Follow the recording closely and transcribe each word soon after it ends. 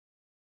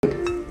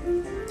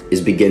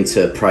is begin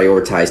to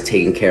prioritize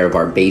taking care of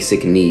our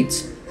basic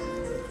needs.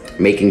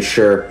 Making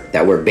sure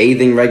that we're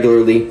bathing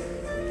regularly,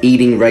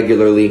 eating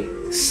regularly,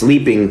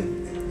 sleeping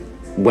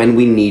when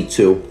we need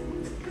to.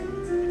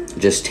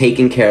 Just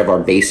taking care of our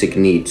basic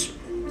needs.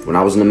 When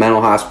I was in the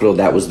mental hospital,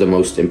 that was the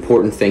most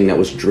important thing that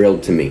was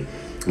drilled to me.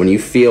 When you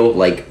feel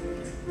like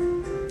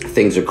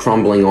things are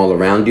crumbling all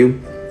around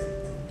you,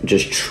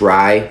 just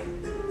try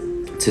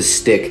to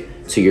stick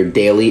to your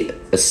daily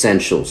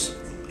essentials.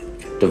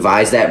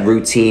 Devise that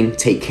routine,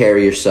 take care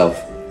of yourself,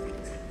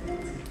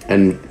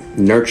 and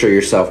nurture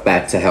yourself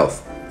back to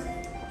health.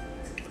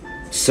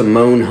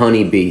 Simone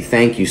Honeybee.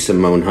 Thank you,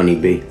 Simone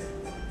Honeybee.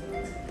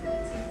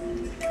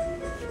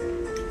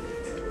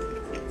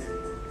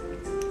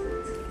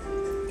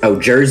 Oh,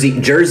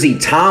 Jersey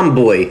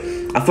Tomboy.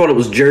 I thought it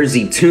was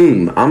Jersey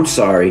Tomb. I'm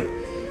sorry.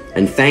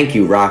 And thank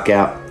you, Rock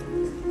Out.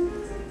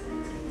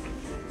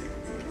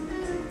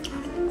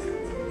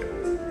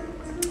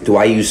 Do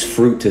I use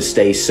fruit to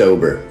stay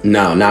sober?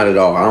 No, not at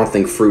all. I don't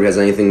think fruit has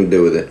anything to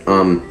do with it.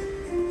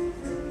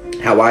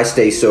 How I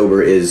stay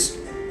sober is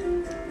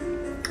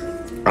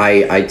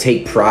I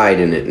take pride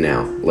in it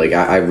now. Like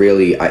I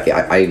really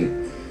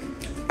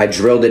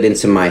drilled it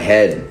into my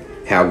head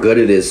how good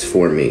it is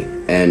for me,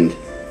 and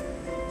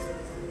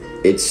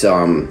it's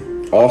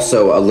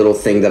also a little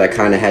thing that I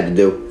kind of had to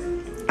do.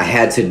 I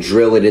had to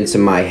drill it into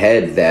my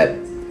head that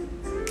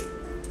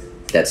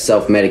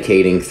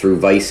self-medicating through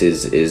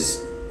vices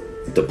is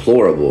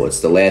deplorable. It's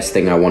the last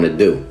thing I want to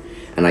do,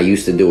 and I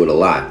used to do it a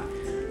lot.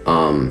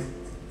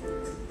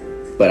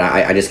 But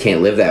I just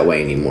can't live that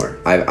way anymore.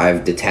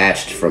 I've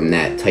detached from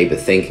that type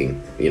of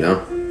thinking, you know?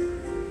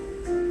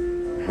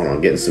 Hold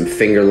on, getting some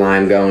finger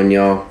lime going,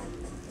 y'all.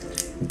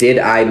 Did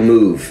I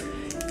move?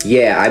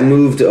 Yeah, I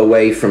moved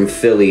away from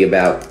Philly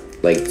about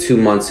like 2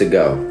 months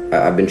ago.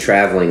 I've been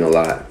traveling a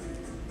lot.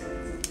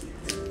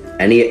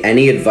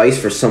 Any advice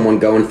for someone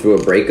going through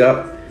a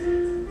breakup?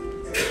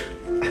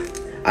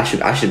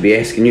 I should be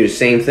asking you the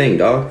same thing,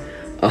 dog.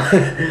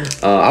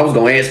 I was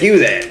gonna ask you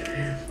that.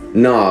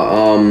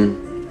 No,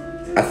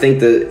 I think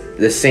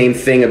the same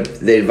thing,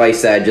 the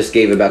advice that I just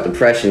gave about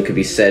depression could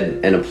be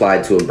said and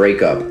applied to a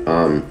breakup.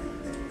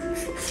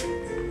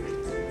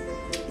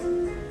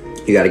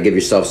 You got to give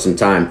yourself some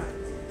time,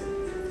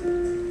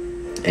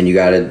 and you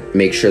got to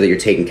make sure that you're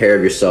taking care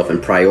of yourself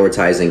and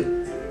prioritizing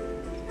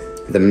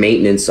the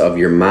maintenance of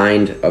your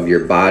mind, of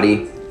your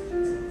body,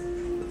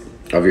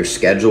 of your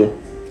schedule.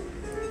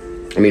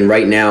 I mean,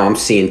 right now I'm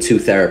seeing 2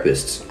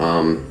 therapists.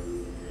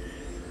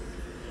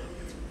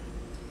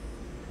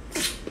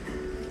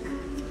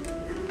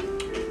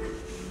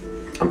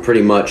 I'm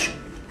pretty much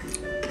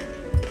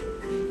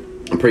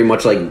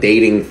like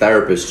dating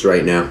therapists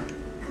right now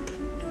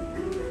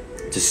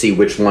to see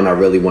which one I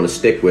really want to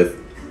stick with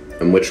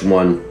and which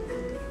one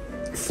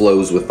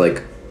flows with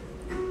like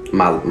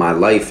my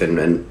life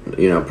and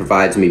you know,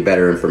 provides me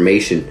better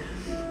information.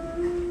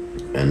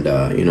 And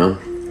you know,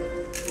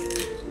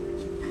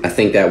 I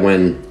think that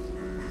when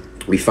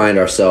we find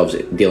ourselves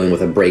dealing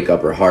with a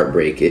breakup or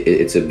heartbreak,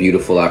 it's a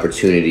beautiful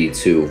opportunity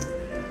to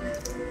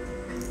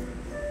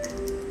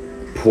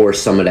pour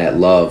some of that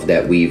love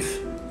that we've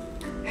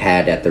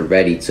had at the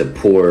ready to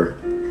pour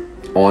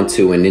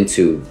onto and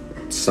into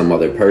some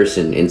other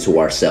person, into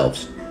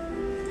ourselves.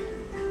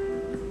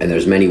 And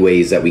there's many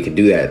ways that we could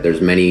do that.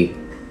 There's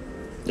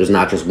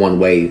not just one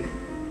way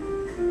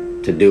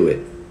to do it.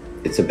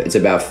 It's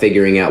about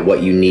figuring out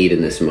what you need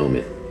in this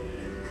moment.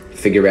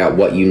 Figure out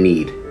what you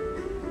need.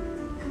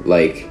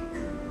 Like,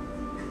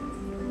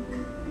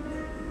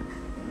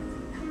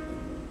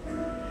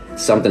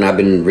 something I've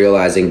been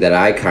realizing that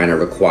I kind of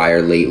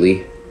require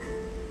lately,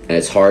 and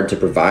it's hard to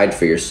provide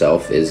for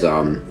yourself, is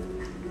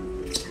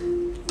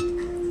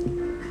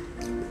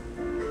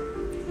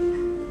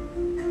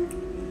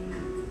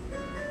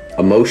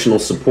emotional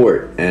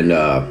support and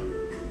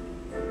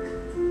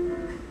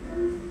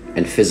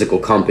physical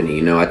company.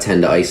 You know, I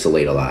tend to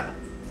isolate a lot,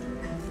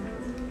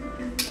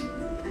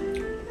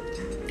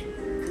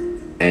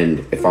 and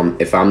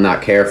if I'm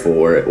not careful,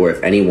 or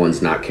if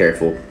anyone's not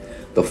careful,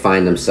 they'll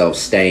find themselves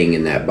staying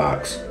in that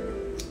box,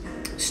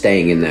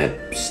 staying in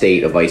that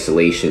state of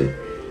isolation,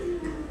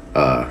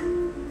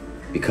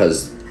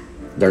 because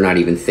they're not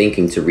even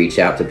thinking to reach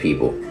out to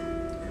people.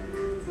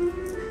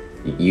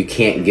 You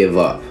can't give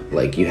up.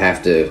 Like, you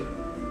have to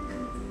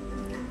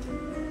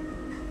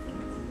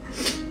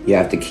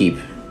keep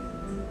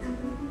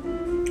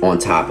on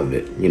top of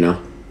it, you know?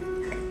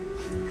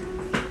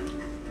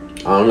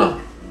 I don't know.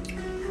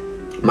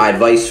 My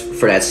advice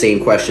for that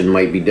same question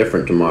might be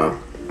different tomorrow.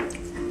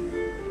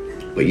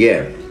 But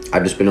yeah,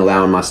 I've just been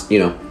allowing you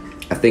know,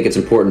 I think it's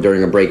important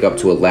during a breakup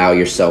to allow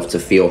yourself to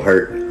feel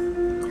hurt.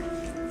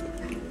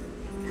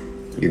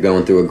 You're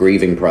going through a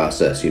grieving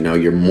process, you know,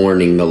 you're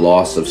mourning the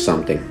loss of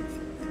something.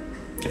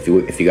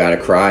 If you gotta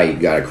cry, you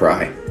gotta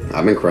cry.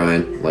 I've been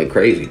crying like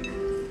crazy.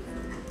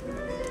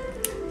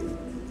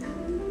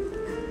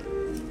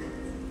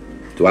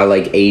 Do I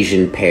like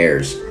Asian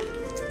pears?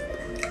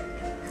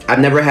 I've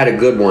never had a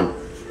good one.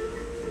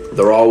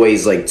 They're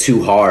always like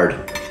too hard.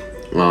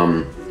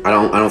 I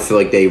don't feel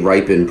like they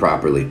ripen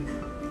properly.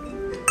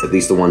 At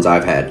least the ones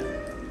I've had.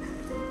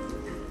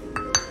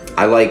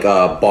 I like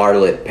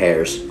Bartlett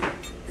pears.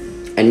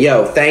 And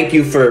yo, thank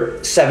you for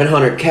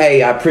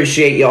 700K. I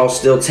appreciate y'all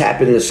still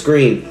tapping the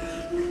screen.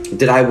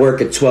 Did I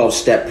work a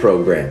 12-step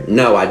program?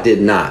 No, I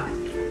did not.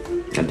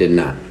 I did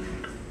not.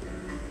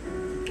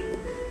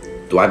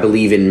 Do I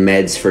believe in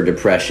meds for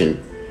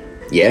depression?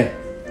 Yeah.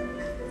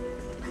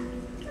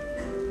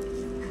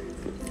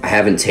 I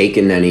haven't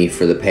taken any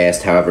for the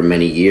past however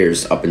many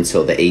years up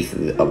until the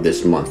 8th of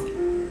this month.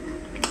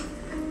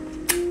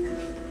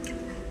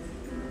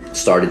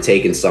 Started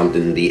taking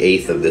something the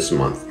 8th of this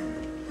month.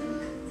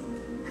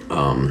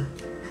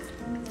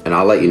 And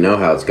I'll let you know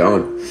how it's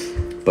going.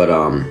 But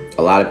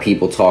a lot of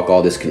people talk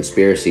all this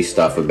conspiracy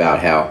stuff about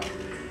how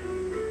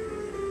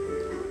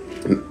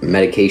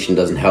medication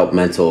doesn't help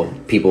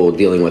people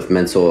dealing with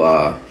mental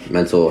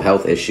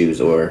health issues,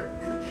 or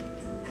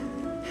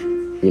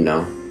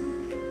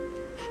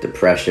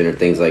depression or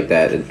things like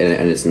that, and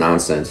it's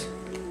nonsense.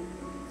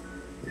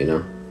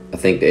 I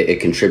think that it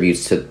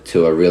contributes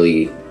to a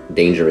really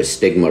dangerous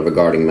stigma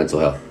regarding mental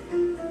health.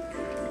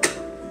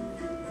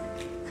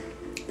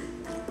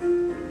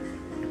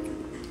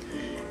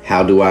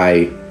 How do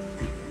I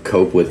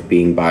cope with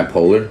being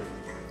bipolar?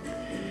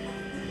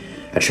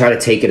 I try to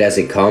take it as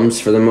it comes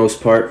for the most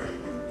part.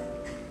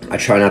 I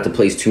try not to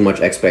place too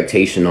much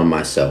expectation on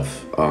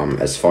myself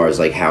as far as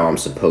like how I'm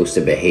supposed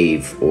to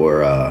behave,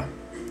 or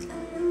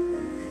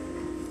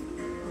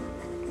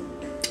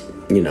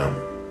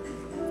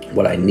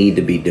what I need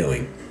to be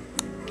doing.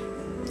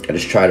 I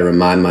just try to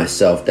remind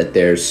myself that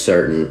there's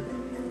certain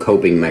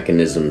coping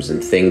mechanisms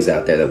and things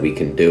out there that we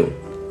can do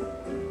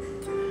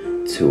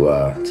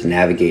to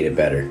navigate it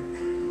better.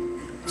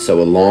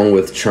 So along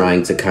with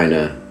trying to kind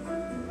of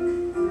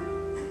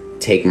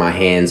take my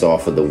hands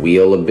off of the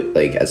wheel a bit,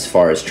 like as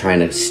far as trying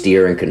to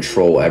steer and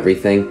control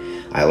everything,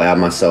 I allow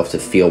myself to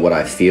feel what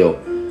I feel,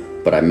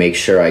 but I make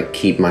sure I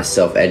keep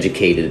myself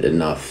educated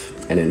enough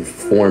and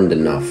informed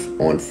enough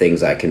on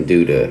things I can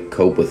do to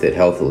cope with it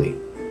healthily.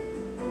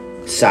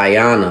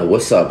 Sayana,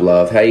 what's up,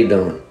 love? How you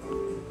doing?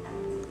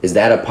 Is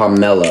that a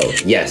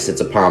pomelo? Yes,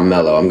 it's a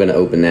pomelo. I'm gonna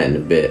open that in a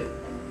bit.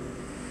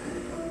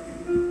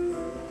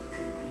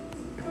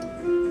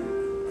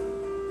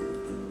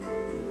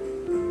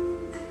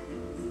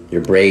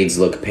 Your braids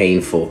look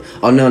painful.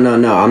 Oh, no.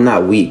 I'm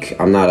not weak.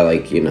 I'm not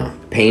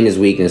pain is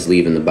weakness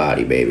leaving the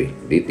body, baby.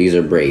 These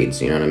are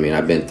braids, you know what I mean?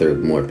 I've been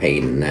through more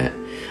pain than that.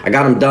 I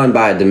got them done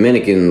by a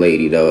Dominican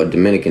lady, though. A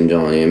Dominican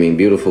John. I mean,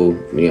 beautiful,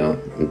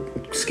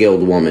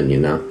 skilled woman,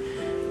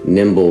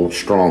 nimble,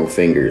 strong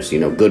fingers,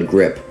 good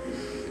grip.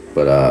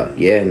 But,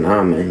 yeah,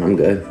 nah, man, I'm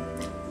good.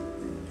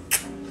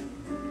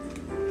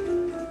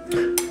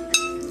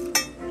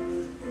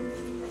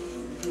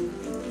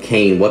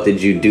 Kane, what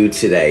did you do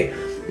today?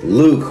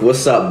 Luke,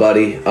 what's up,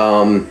 buddy?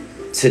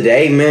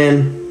 Today,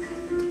 man,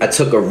 I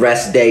took a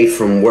rest day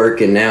from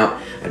working out.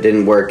 I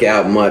didn't work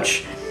out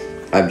much.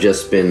 I've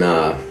just been,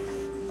 I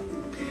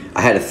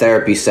had a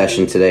therapy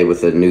session today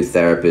with a new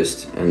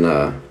therapist, and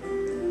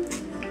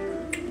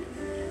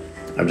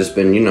I've just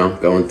been,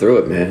 going through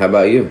it, man. How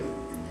about you?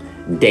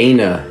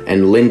 Dana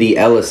and Lindy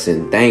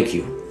Ellison, thank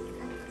you.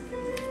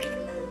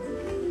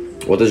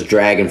 What does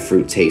dragon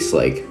fruit taste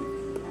like?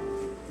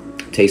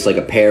 Tastes like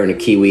a pear and a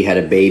kiwi had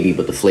a baby,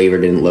 but the flavor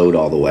didn't load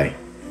all the way.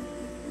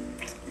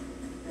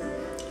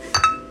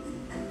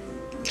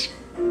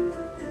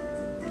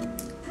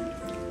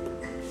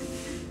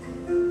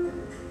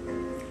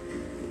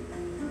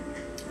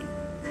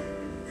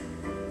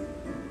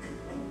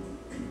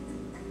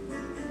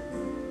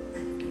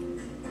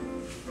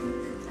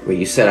 Wait,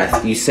 you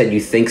said you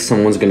think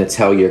someone's gonna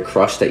tell your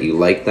crush that you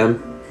like them?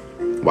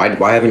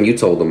 Why haven't you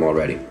told them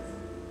already?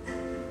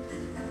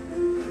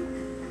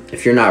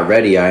 If you're not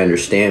ready, I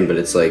understand, but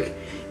it's like,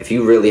 if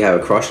you really have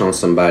a crush on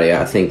somebody,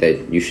 I think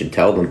that you should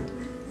tell them.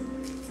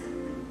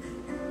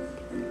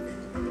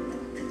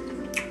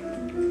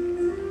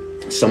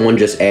 Someone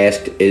just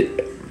asked,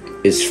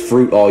 is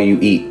fruit all you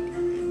eat?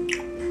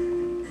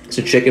 It's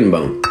a chicken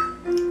bone.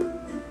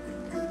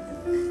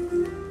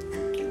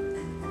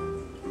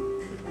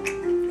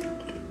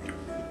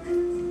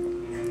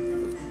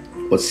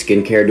 What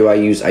skincare do I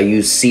use? I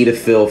use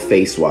Cetaphil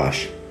face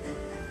wash.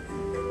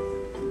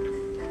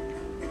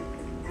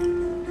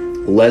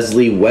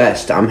 Leslie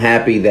West, I'm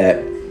happy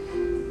that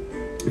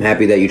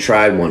you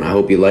tried one. I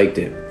hope you liked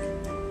it.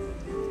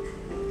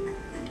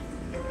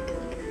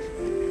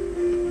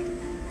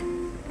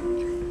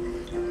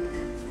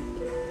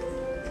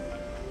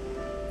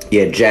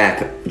 Yeah,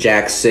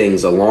 Jack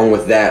sings. Along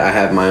with that, I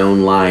have my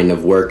own line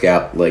of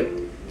workout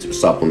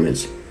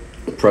supplements.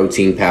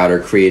 Protein powder,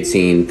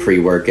 creatine,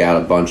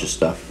 pre-workout, a bunch of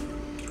stuff.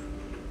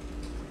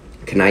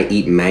 Can I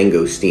eat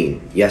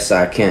mangosteen? Yes,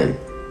 I can.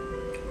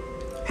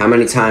 How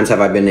many times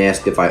have I been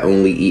asked if I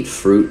only eat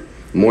fruit?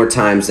 More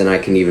times than I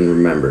can even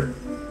remember.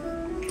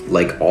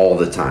 Like all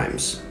the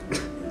times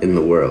in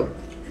the world.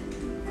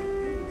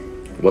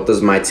 What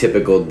does my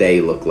typical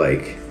day look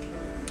like?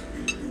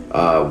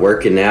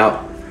 Working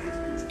out,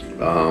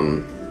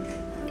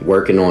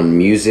 working on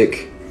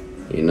music,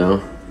 You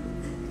know?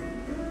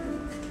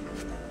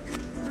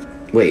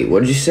 Wait,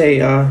 what did you say?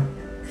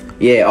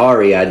 Yeah,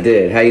 Ari, I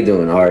did. How you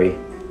doing, Ari?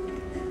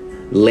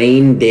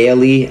 Lane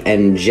Daly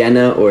and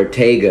Jenna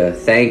Ortega,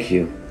 thank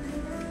you.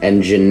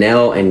 And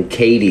Janelle and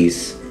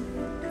Katie's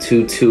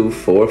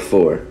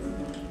 2244.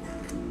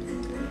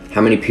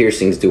 How many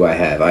piercings do I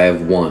have? I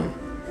have one.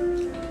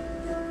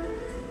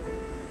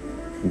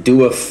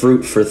 Do a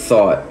fruit for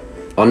thought.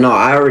 Oh no,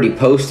 I already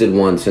posted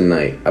one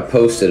tonight. I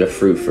posted a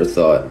fruit for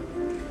thought.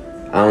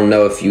 I don't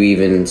know if you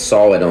even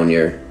saw it on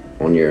your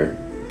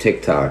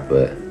TikTok,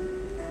 but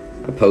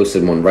I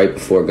posted one right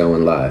before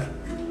going live.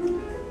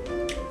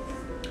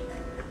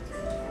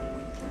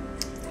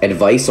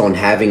 Advice on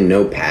having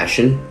no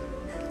passion?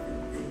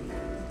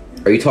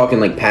 Are you talking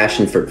like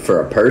passion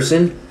for a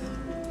person?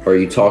 Or are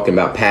you talking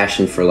about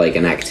passion for like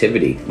an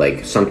activity?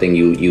 Like something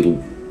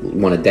you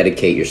want to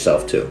dedicate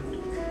yourself to?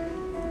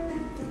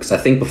 Because I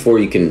think before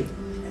you can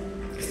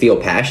feel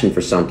passion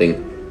for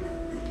something,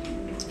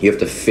 you have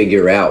to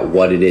figure out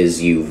what it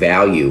is you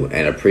value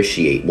and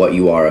appreciate, what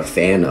you are a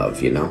fan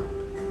of, you know?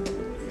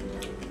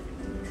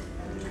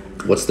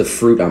 What's the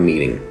fruit I'm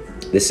eating?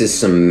 This is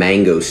some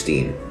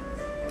mangosteen.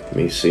 Let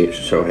me see it,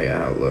 show you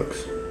how it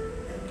looks.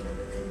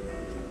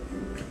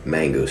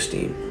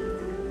 Mangosteen.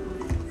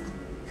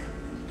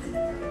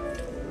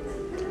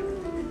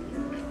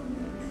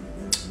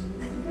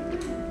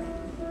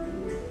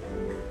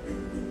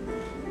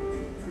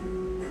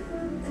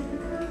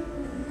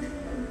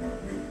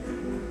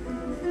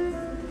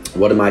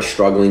 What am I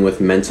struggling with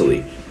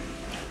mentally?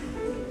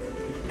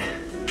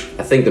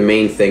 I think the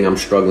main thing I'm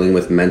struggling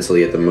with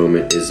mentally at the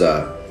moment is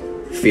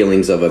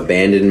feelings of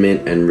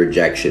abandonment and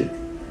rejection.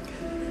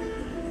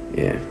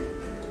 Yeah.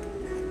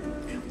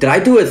 Did I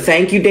do a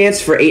thank you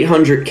dance for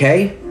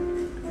 800K?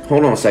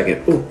 Hold on a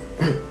second. Ooh.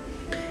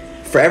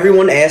 For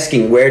everyone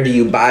asking, where do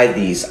you buy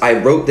these? I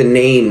wrote the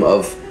name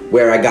of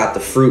where I got the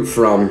fruit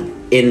from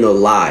in the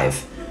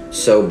live.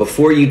 So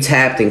before you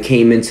tapped and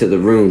came into the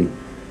room,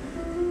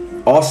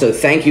 also,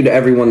 thank you to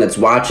everyone that's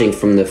watching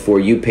from the For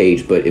You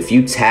page, but if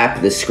you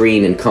tap the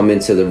screen and come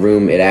into the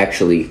room, it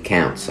actually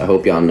counts. I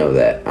hope y'all know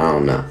that. I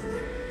don't know.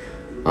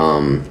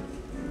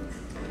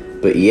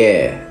 But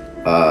yeah,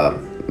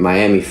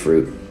 Miami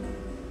fruit.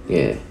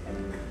 Yeah.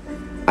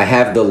 I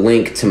have the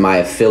link to my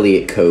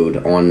affiliate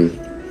code on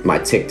my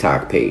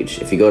TikTok page.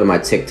 If you go to my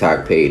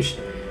TikTok page,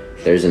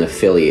 there's an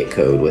affiliate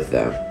code with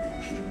them.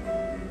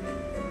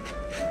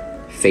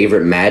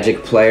 Favorite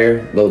Magic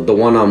player? The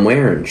one I'm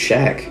wearing,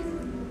 Shaq.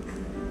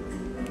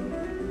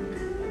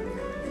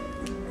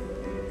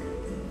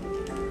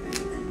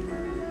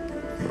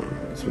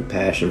 Some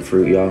passion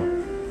fruit, y'all.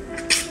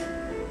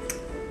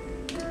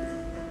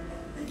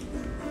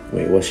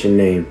 Wait, what's your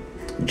name?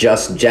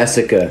 Just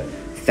Jessica.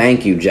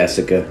 Thank you,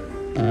 Jessica.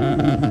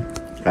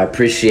 I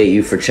appreciate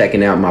you for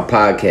checking out my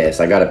podcast.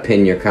 I gotta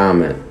pin your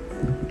comment.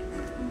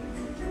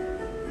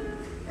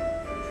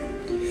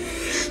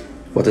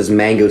 What does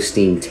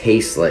mangosteen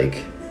taste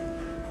like?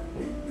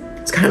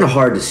 It's kind of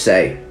hard to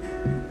say.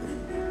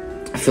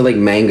 I feel like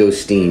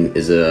mangosteen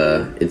is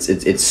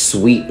it's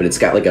sweet, but it's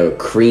got like a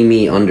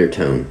creamy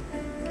undertone.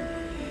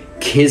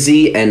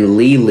 Kizzy and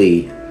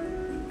Lily.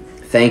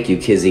 Thank you,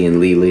 Kizzy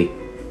and Lily.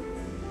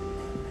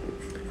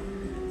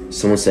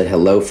 Someone said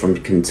hello from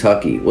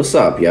Kentucky. What's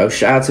up, yo?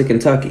 Shout out to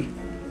Kentucky.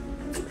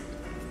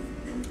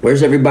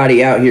 Where's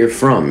everybody out here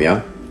from,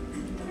 yo?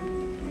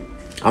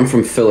 I'm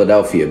from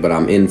Philadelphia, but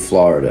I'm in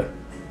Florida.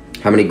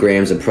 How many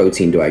grams of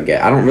protein do I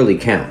get? I don't really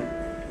count.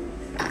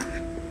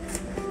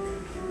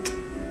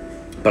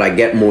 But I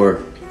get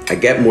more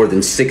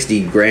than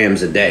 60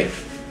 grams a day.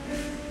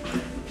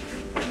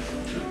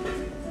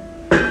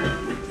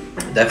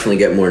 Definitely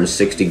get more than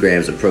 60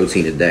 grams of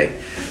protein a day.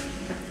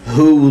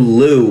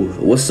 Hulu.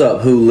 What's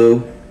up,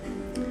 Hulu?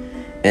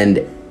 And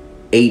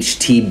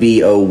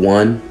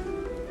HTB01.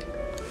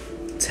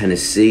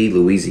 Tennessee,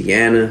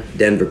 Louisiana,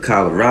 Denver,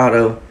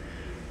 Colorado.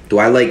 Do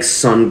I like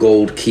Sun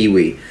Gold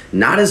Kiwi?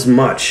 Not as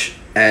much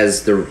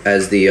as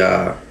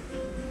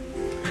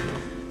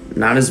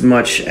not as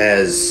much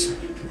as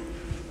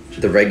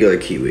the regular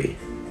kiwi.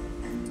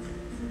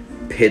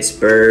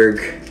 Pittsburgh,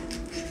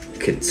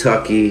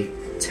 Kentucky,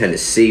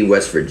 Tennessee,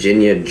 West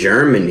Virginia,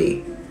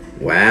 Germany.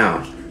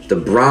 Wow. The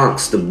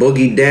Bronx, the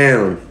Boogie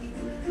Down.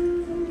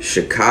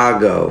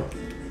 Chicago,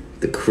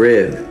 the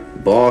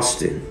Crib,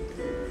 Boston.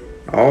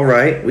 All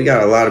right, we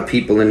got a lot of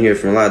people in here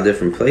from a lot of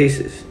different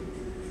places.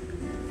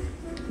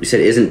 You said,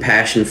 isn't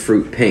passion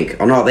fruit pink?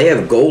 Oh no, they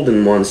have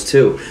golden ones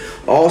too.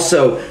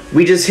 Also,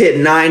 we just hit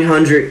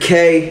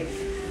 900K.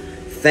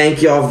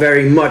 Thank y'all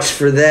very much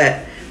for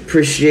that.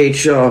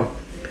 Appreciate y'all.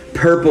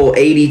 Purple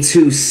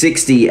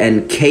 8260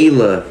 and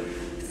Kayla,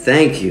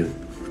 thank you.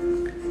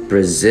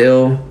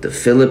 Brazil, the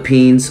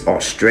Philippines,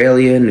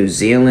 Australia, New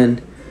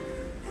Zealand,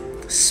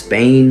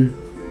 Spain,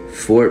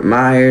 Fort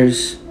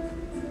Myers.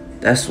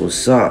 That's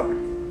what's up.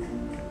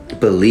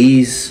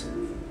 Belize.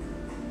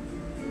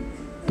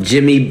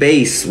 Jimmy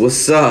Bass,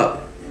 what's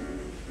up?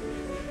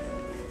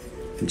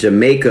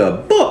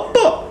 Jamaica,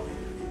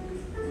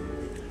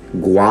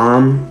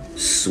 Guam,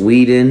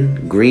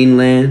 Sweden,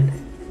 Greenland,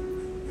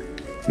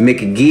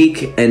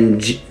 McGeek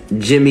and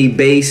Jimmy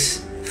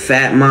Bass,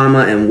 Fat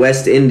Mama, and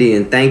West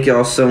Indian. Thank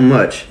y'all so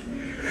much.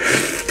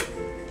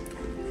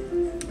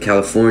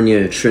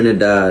 California,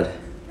 Trinidad,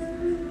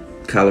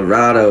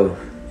 Colorado,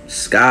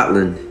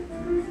 Scotland.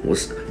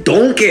 What's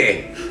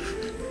Donkey?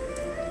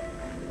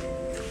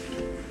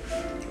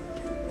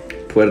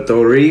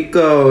 Puerto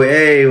Rico.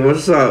 Hey,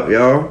 what's up,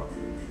 y'all?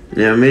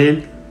 You know what I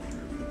mean?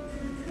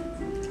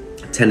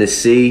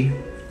 Tennessee,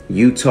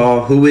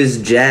 Utah. Who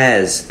is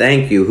Jazz?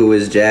 Thank you. Who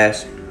is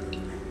Jazz?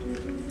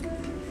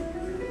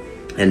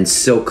 And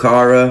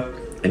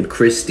Silkara and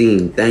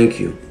Christine. Thank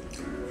you.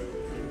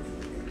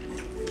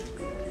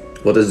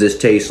 What does this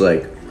taste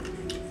like?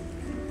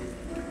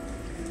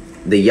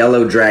 The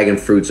yellow dragon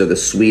fruits are the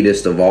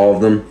sweetest of all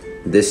of them.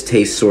 This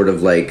tastes sort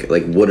of like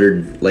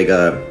watered, like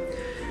a,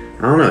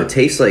 I don't know, it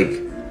tastes like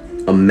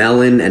a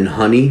melon and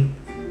honey.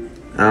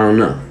 I don't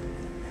know.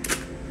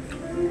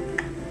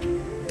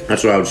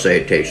 That's what I would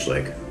say it tastes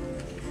like.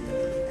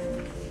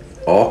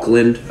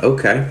 Auckland,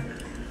 okay.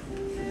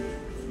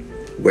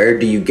 Where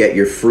do you get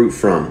your fruit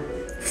from?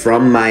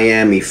 From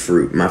Miami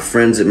Fruit. My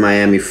friends at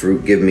Miami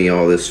Fruit give me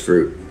all this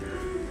fruit.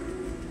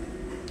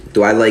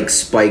 Do I like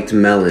spiked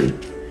melon?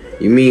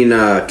 You mean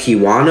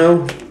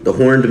Kiwano? The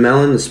horned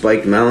melon, the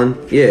spiked melon?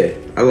 Yeah,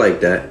 I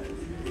like that.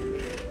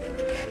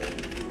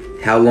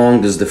 How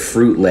long does the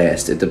fruit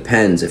last? It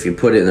depends. If you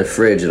put it in the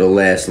fridge, it'll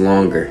last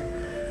longer.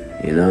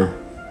 You know?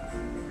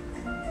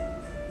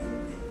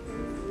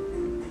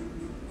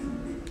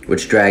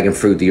 Which dragon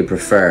fruit do you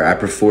prefer? I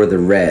prefer the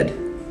red.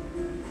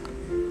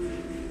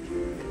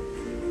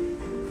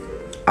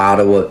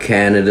 Ottawa,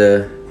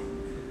 Canada.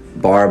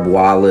 Barb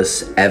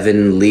Wallace,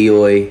 Evan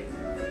Leoy.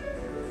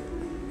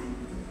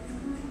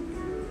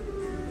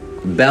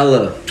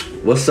 Bella.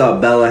 What's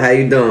up, Bella? How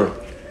you doing?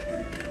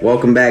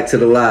 Welcome back to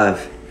the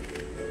live.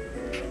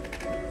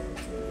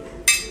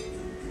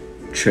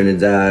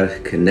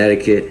 Trinidad,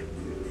 Connecticut.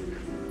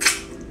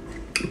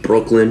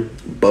 Brooklyn,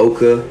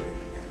 Boca.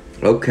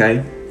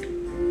 Okay.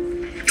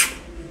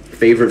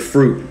 Favorite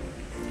fruit.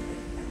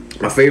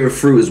 My favorite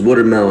fruit is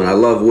watermelon. I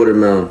love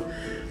watermelon.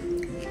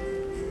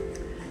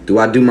 Do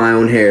I do my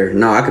own hair?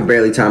 No, I could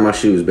barely tie my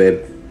shoes,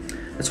 babe.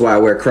 That's why I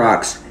wear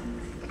Crocs.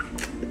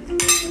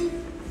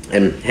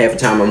 And half the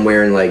time I'm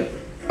wearing like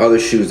other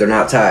shoes, they're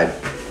not tied.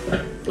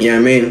 You know what I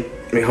mean?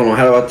 Hold on,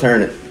 how do I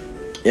turn it?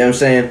 You know what I'm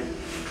saying?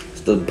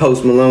 It's the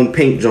Post Malone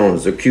pink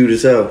Jones. They're cute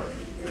as hell.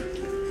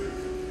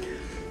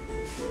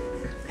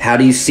 How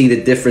do you see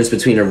the difference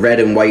between a red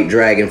and white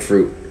dragon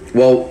fruit?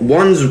 Well,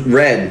 one's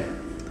red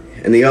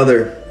and the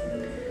other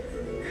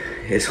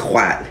is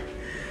white.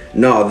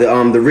 No,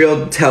 the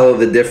real tell of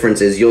the difference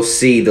is you'll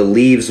see the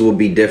leaves will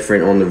be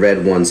different on the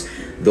red ones.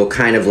 They'll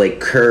kind of like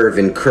curve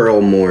and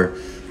curl more,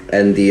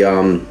 and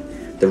the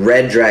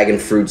red dragon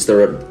fruits,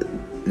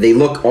 they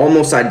look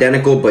almost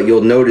identical, but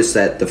you'll notice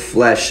that the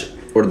flesh,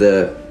 or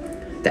the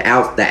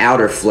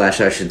outer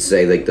flesh, I should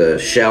say, like the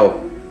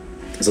shell,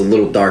 is a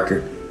little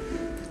darker.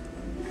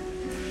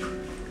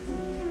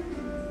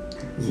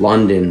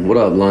 London, what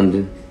up,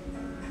 London?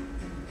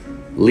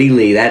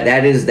 Lily,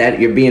 that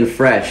you're being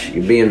fresh.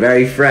 You're being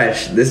very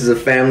fresh. This is a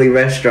family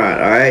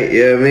restaurant, all right?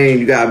 You know what I mean?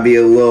 You gotta be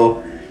a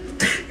little.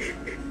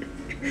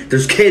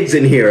 There's kids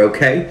in here,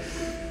 okay?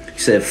 You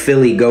said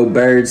Philly, go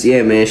Birds.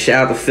 Yeah, man.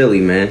 Shout out to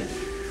Philly, man.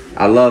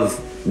 I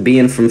love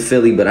being from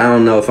Philly, but I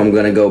don't know if I'm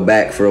gonna go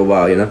back for a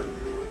while, you know?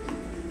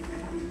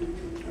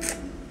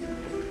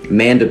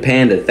 Manda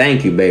Panda,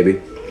 thank you,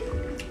 baby.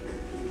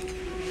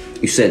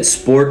 You said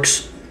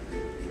Sporks.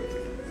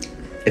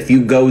 If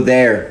you go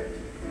there,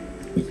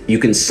 you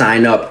can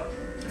sign up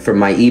for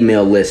my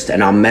email list,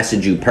 and I'll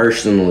message you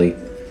personally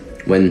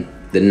when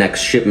the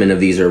next shipment of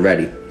these are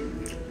ready.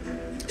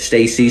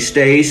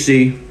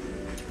 Stacy.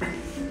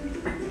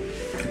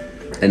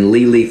 And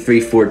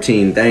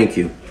Lily314, thank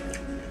you.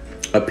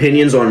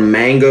 Opinions on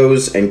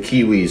mangoes and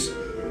kiwis.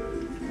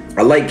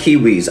 I like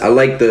kiwis. I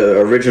like the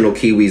original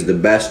kiwis the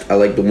best. I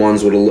like the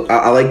ones with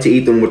I like to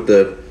eat them with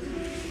the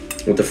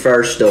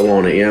fur still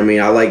on it, you know what I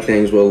mean? I like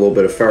things with a little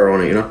bit of fur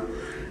on it, you know?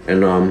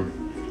 And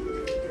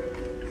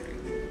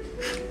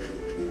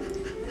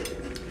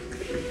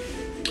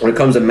when it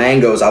comes to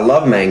mangoes, I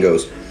love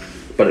mangoes.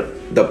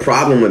 But the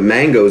problem with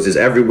mangoes is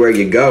everywhere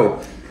you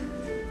go,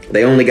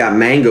 they only got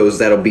mangoes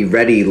that'll be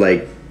ready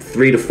like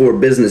 3 to 4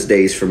 business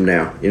days from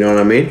now. You know what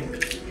I mean?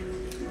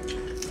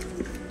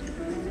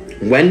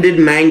 When did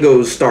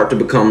mangoes start to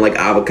become like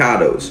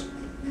avocados?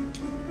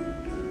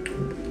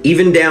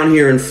 Even down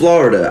here in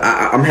Florida,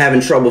 I'm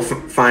having trouble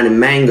finding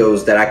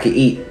mangoes that I could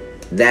eat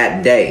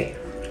that day.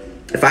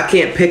 If I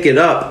can't pick it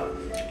up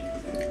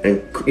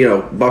and, you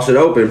know, bust it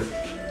open,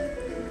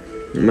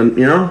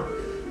 you know?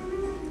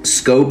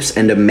 Scopes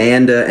and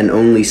Amanda and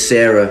only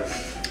Sarah.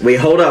 Wait,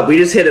 hold up. We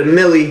just hit a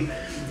milli.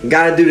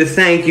 Gotta do the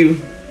thank you.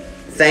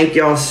 Thank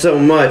y'all so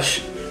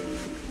much.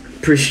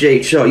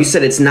 Appreciate y'all. You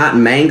said it's not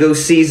mango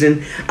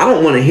season. I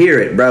don't want to hear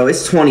it, bro.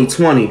 It's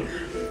 2020.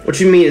 What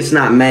you mean it's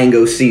not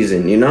mango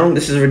season, you know?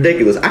 This is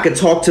ridiculous. I could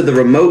talk to the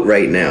remote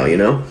right now, you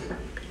know?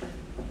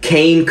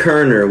 Kane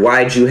Kerner,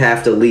 why'd you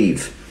have to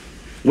leave?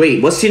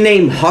 Wait, what's your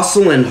name?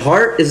 Hustle and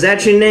Heart? Is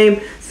that your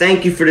name?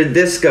 Thank you for the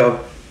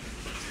disco.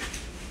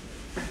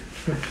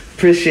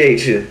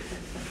 Appreciate you.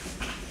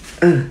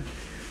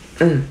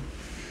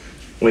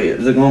 Wait,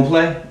 is it gonna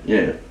play?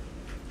 Yeah.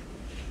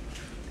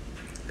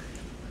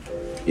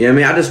 Yeah, I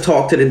mean, I just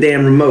talked to the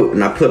damn remote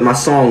and I put my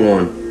song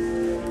on.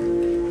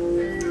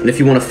 And if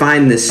you want to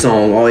find this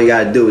song, all you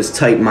gotta do is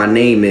type my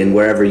name in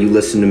wherever you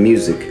listen to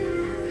music.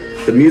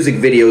 The music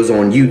video's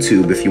on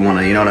YouTube if you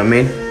wanna, you know what I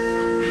mean?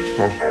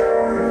 Huh.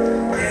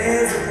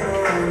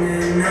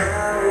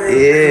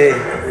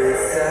 Yeah.